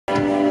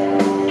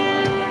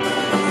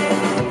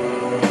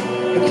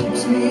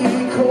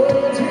me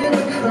caught in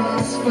the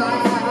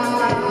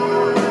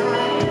crossfire.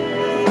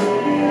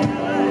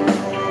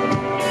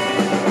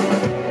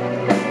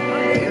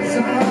 As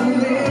I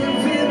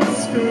live in the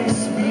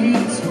space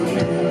between,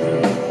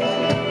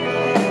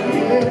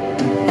 yeah.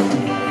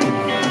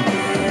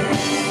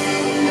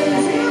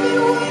 And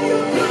even when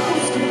your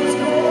ghost is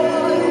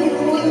gone, you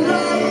were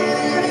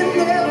lying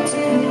in an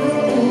empty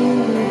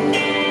room.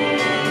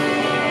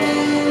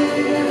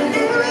 And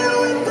even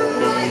with the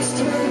lights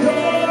turned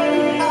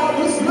on, I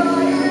was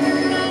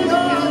lying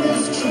on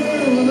this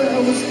trail that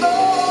was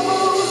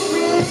almost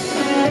me.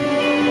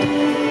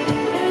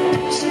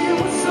 She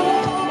was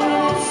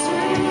almost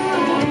you.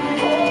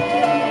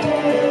 Oh,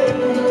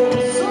 it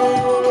was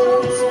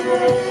almost me.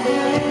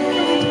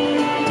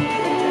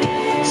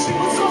 She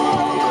was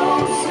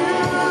almost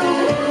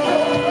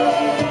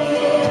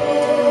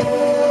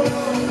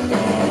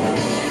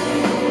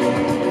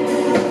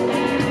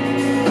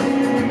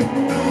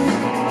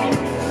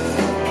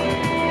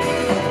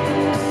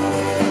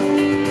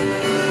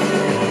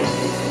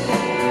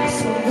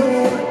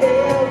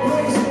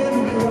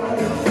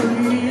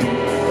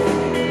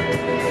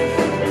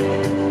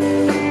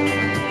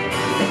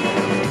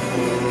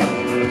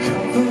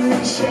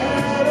shame.